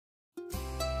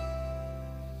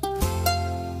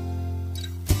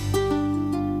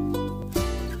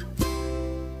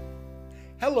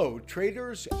Hello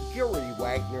traders, Gary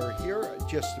Wagner here,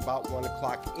 just about 1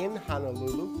 o'clock in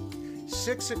Honolulu,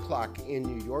 6 o'clock in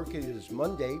New York. It is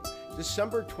Monday,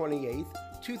 December 28th,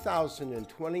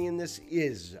 2020, and this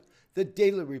is the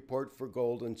daily report for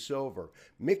gold and silver.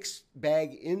 Mixed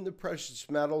bag in the precious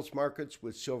metals markets,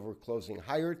 with silver closing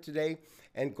higher today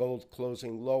and gold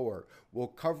closing lower. We'll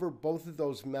cover both of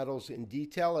those metals in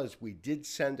detail, as we did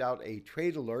send out a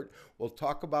trade alert. We'll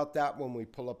talk about that when we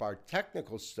pull up our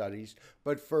technical studies,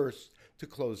 but first to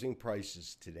closing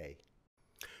prices today.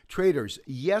 Traders,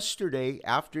 yesterday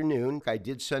afternoon, I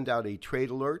did send out a trade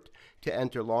alert to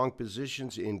enter long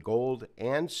positions in gold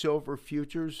and silver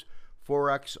futures,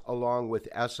 Forex, along with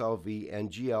SLV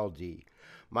and GLD.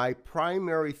 My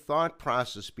primary thought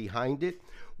process behind it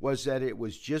was that it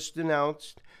was just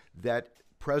announced that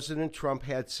President Trump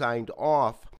had signed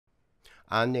off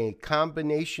on a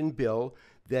combination bill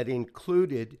that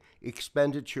included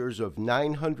expenditures of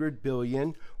 $900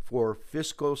 billion for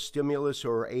fiscal stimulus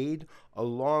or aid,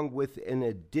 along with an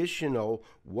additional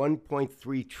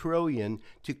 $1.3 trillion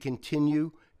to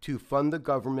continue to fund the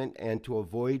government and to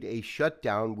avoid a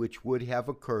shutdown, which would have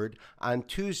occurred on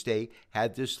Tuesday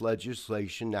had this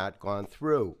legislation not gone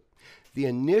through. The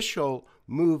initial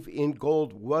move in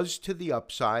gold was to the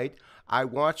upside. I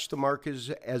watched the market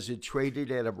as it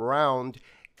traded at around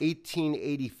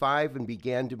 1885 and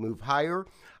began to move higher.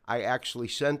 I actually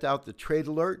sent out the trade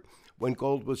alert when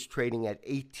gold was trading at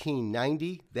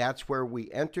 1890. That's where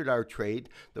we entered our trade.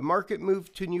 The market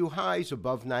moved to new highs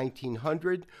above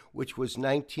 1900, which was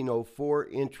 1904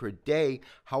 intraday.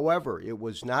 However, it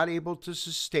was not able to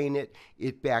sustain it.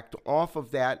 It backed off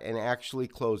of that and actually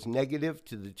closed negative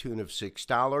to the tune of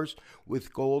 $6,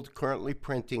 with gold currently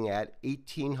printing at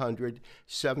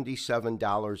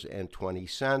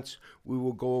 $1,877.20. We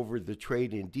will go over the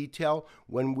trade in detail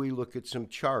when we look at some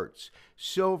charts.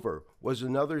 Silver was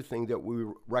another thing that we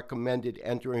recommended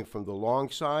entering from the long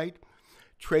side.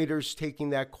 Traders taking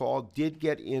that call did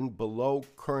get in below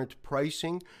current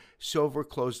pricing. Silver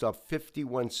closed up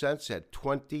 51 cents at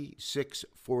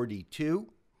 26.42,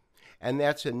 and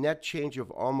that's a net change of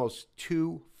almost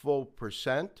 2 full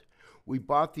percent. We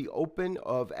bought the open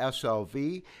of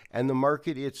SLV, and the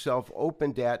market itself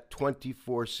opened at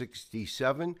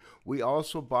 24.67. We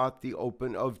also bought the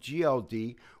open of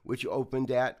GLD, which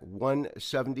opened at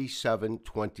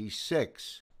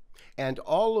 177.26. And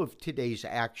all of today's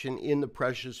action in the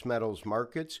precious metals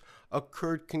markets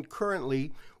occurred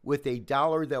concurrently, with a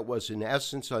dollar that was in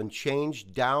essence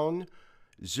unchanged, down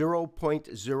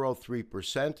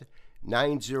 0.03%.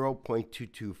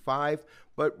 90.225.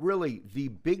 But really, the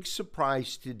big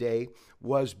surprise today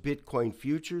was Bitcoin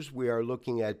futures. We are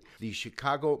looking at the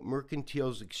Chicago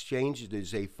Mercantiles Exchange. It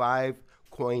is a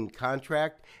 5-coin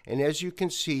contract, and as you can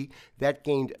see, that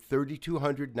gained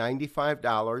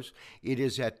 $3,295. It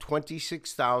is at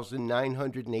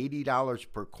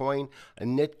 $26,980 per coin, a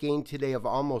net gain today of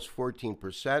almost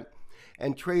 14%.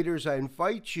 And traders, I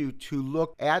invite you to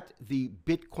look at the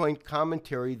Bitcoin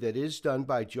commentary that is done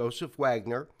by Joseph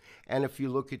Wagner. And if you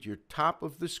look at your top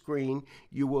of the screen,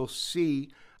 you will see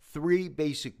 3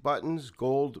 basic buttons: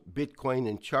 gold, Bitcoin,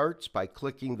 and charts. By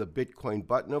clicking the Bitcoin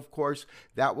button, of course,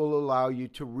 that will allow you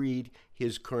to read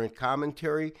his current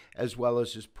commentary as well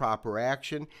as his proper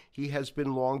action. He has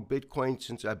been long Bitcoin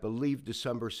since, I believe,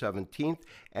 December 17th,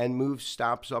 and moved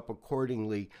stops up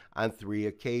accordingly on 3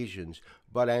 occasions.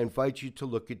 But I invite you to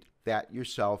look at that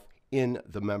yourself in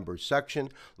the members section.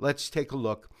 Let's take a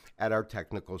look at our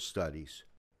technical studies.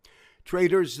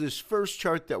 Traders, this first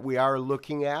chart that we are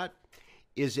looking at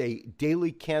is a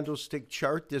daily candlestick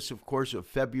chart. This, of course, of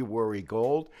February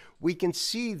gold. We can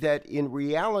see that in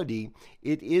reality,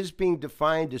 it is being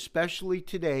defined, especially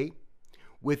today,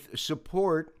 with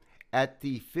support at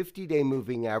the 50-day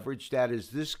moving average. That is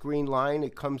this green line.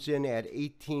 It comes in at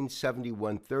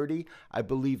 1871.30. I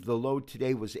believe the low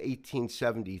today was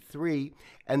 1873.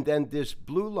 And then this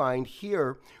blue line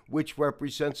here, which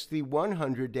represents the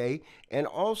 100-day, and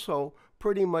also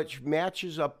pretty much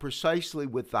matches up precisely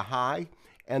with the high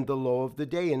and the low of the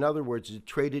day. In other words, it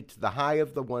traded to the high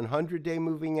of the 100-day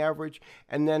moving average,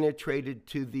 and then it traded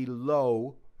to the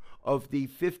low of the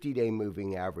 50-day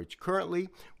moving average. Currently,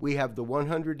 we have the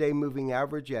 100-day moving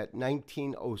average at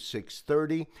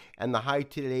 1906.30, and the high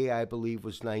today, I believe,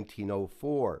 was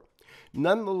 1904.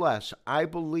 Nonetheless, I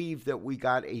believe that we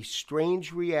got a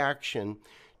strange reaction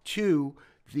to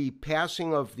the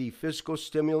passing of the fiscal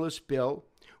stimulus bill,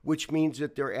 which means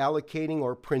that they're allocating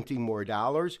or printing more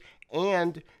dollars,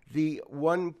 and the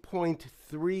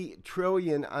 1.3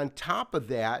 trillion on top of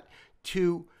that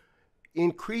to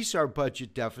increase our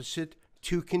budget deficit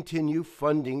to continue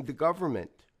funding the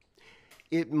government.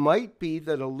 It might be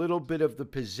that a little bit of the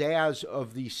pizzazz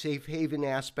of the safe haven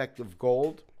aspect of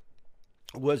gold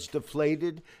was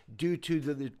deflated due to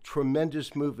the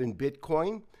tremendous move in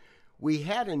Bitcoin. We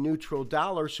had a neutral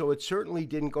dollar, so it certainly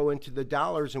didn't go into the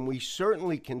dollars, and we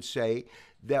certainly can say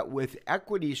that with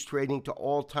equities trading to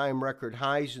all-time record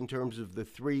highs in terms of the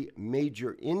three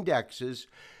major indexes,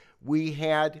 we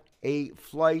had a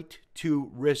flight to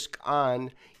risk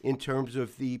on in terms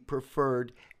of the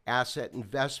preferred asset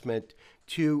investment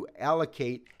to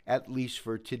allocate, at least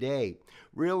for today.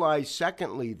 Realize,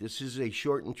 secondly, this is a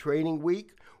shortened trading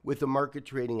week with the market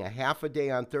trading a half a day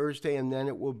on Thursday, and then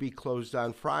it will be closed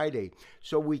on Friday.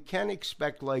 So we can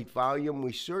expect light volume.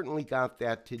 We certainly got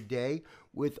that today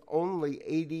with only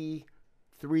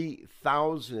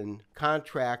 83,000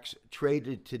 contracts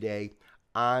traded today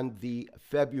on the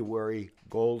February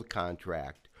gold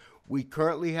contract. We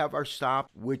currently have our stop,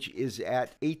 which is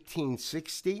at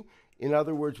 1860. In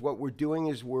other words, what we're doing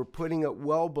is we're putting it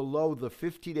well below the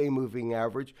 50-day moving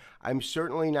average. I'm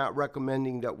certainly not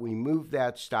recommending that we move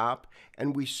that stop,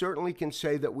 and we certainly can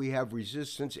say that we have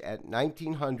resistance at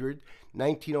 1900,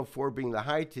 1904 being the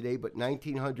high today, but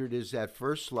 1900 is that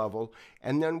first level.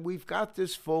 And then we've got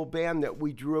this full band that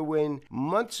we drew in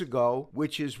months ago,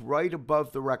 which is right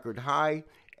above the record high,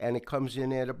 and it comes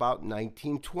in at about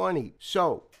 1920.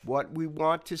 So what we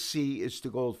want to see is the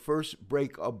gold first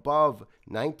break above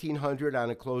 1900 on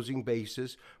a closing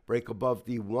basis, break above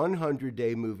the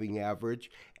 100-day moving average,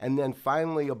 and then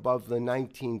finally above the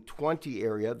 1920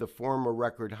 area, the former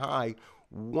record high.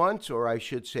 Once, or I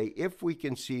should say, if we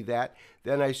can see that,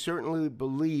 then I certainly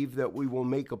believe that we will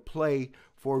make a play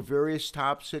for various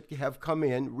tops that have come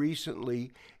in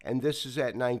recently, and this is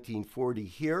at 1940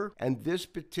 here, and this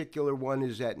particular one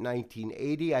is at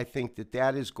 1980. I think that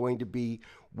that is going to be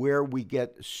where we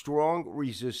get strong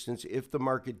resistance if the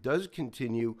market does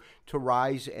continue to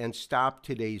rise and stop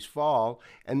today's fall,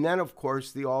 and then, of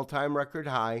course, the all-time record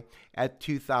high at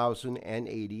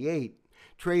 2088.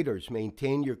 Traders,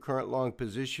 maintain your current long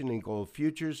position in gold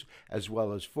futures as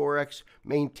well as Forex.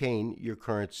 Maintain your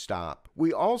current stop.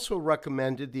 We also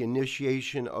recommended the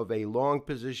initiation of a long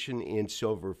position in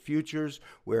silver futures.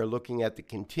 We're looking at the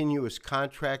continuous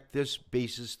contract. This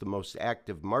bases the most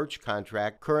active March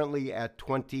contract, currently at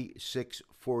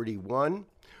 2641.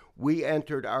 We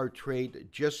entered our trade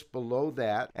just below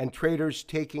that, and traders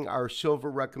taking our silver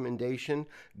recommendation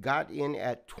got in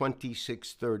at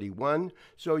 26.31.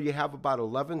 So you have about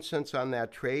 11 cents on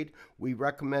that trade. We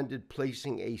recommended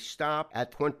placing a stop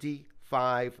at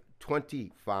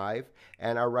 25.25,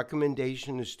 and our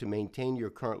recommendation is to maintain your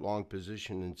current long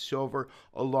position in silver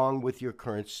along with your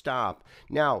current stop.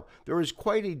 Now, there is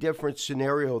quite a different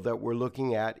scenario that we're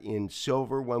looking at in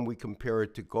silver when we compare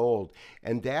it to gold,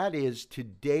 and that is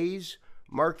today's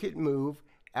market move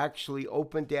actually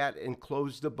opened at and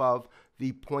closed above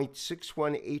the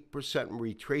 0.618%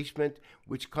 retracement,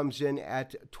 which comes in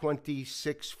at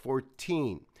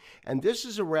 2614. And this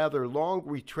is a rather long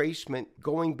retracement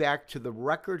going back to the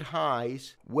record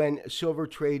highs when silver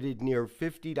traded near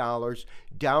 $50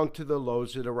 down to the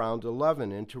lows at around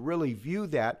 11. And to really view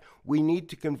that, we need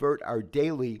to convert our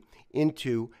daily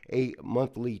into a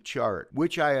monthly chart,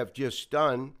 which I have just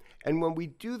done. And when we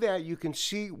do that, you can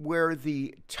see where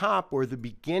the top or the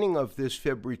beginning of this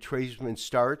fib retracement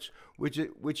starts,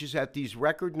 which is at these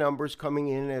record numbers coming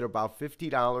in at about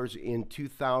 $50 in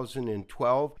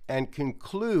 2012 and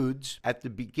concludes at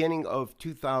the beginning of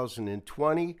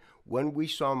 2020 when we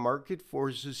saw market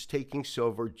forces taking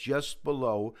silver just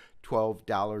below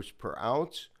 $12 per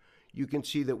ounce. You can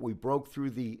see that we broke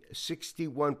through the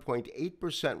 61.8%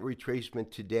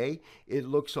 retracement today. It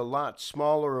looks a lot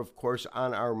smaller, of course,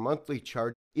 on our monthly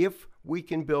chart. If we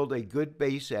can build a good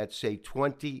base at, say,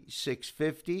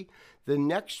 2650, the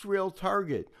next real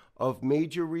target of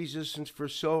major resistance for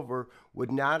silver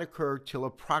would not occur till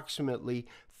approximately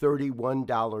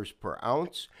 $31 per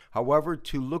ounce. However,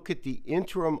 to look at the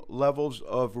interim levels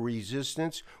of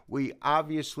resistance, we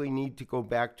obviously need to go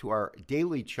back to our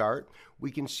daily chart. We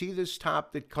can see this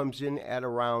top that comes in at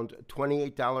around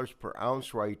 $28 per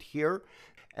ounce right here,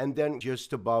 and then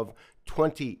just above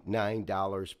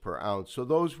 $29 per ounce. So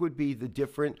those would be the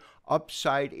different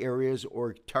upside areas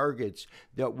or targets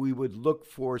that we would look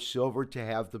for silver to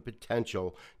have the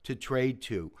potential to trade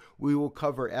to. We will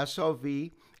cover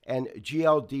SLV and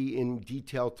GLD in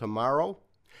detail tomorrow.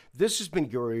 This has been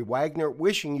Gary Wagner,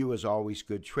 wishing you, as always,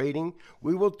 good trading.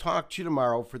 We will talk to you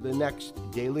tomorrow for the next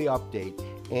daily update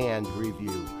and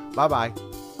review. Bye-bye.